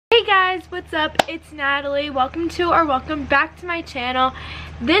guys, what's up? It's Natalie. Welcome back to my channel.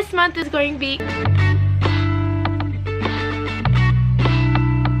 This month is going to be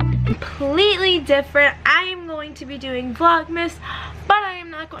completely different. I am going to be doing Vlogmas, but I am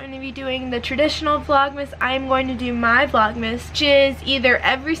not going to be doing the traditional Vlogmas. I am going to do my Vlogmas, which is either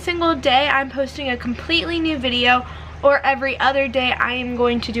every single day I'm posting a completely new video, or every other day I am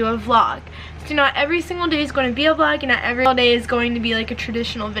going to do a vlog. So not every single day is going to be a vlog, and not every day is going to be like a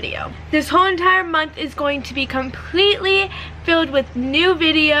traditional video. This whole entire month is going to be completely filled with new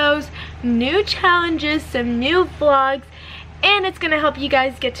videos, new challenges, some new vlogs, and it's going to help you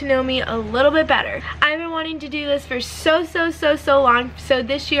guys get to know me a little bit better. I've been wanting to do this for so long, so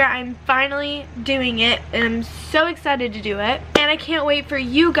this year I'm finally doing it, and I'm so excited to do it. And I can't wait for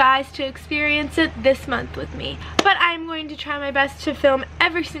you guys to experience it this month with me. But I'm going to try my best to film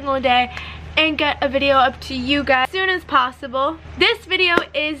every single day and get a video up to you guys as soon as possible. This video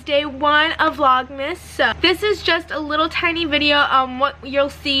is day 1 of Vlogmas, so this is just a little tiny video on what you'll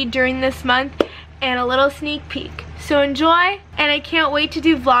see during this month and a little sneak peek. So enjoy, and I can't wait to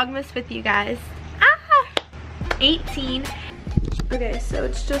do Vlogmas with you guys. 18. Okay, so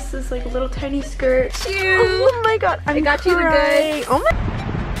it's just this like little tiny skirt. Oh my god, I got you the good. Oh my.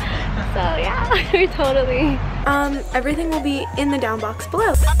 So yeah, we're totally. Everything will be in the down box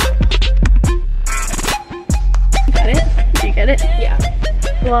below. Got it? Did you get it? Yeah.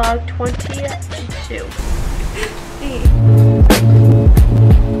 Vlog 22. Hey.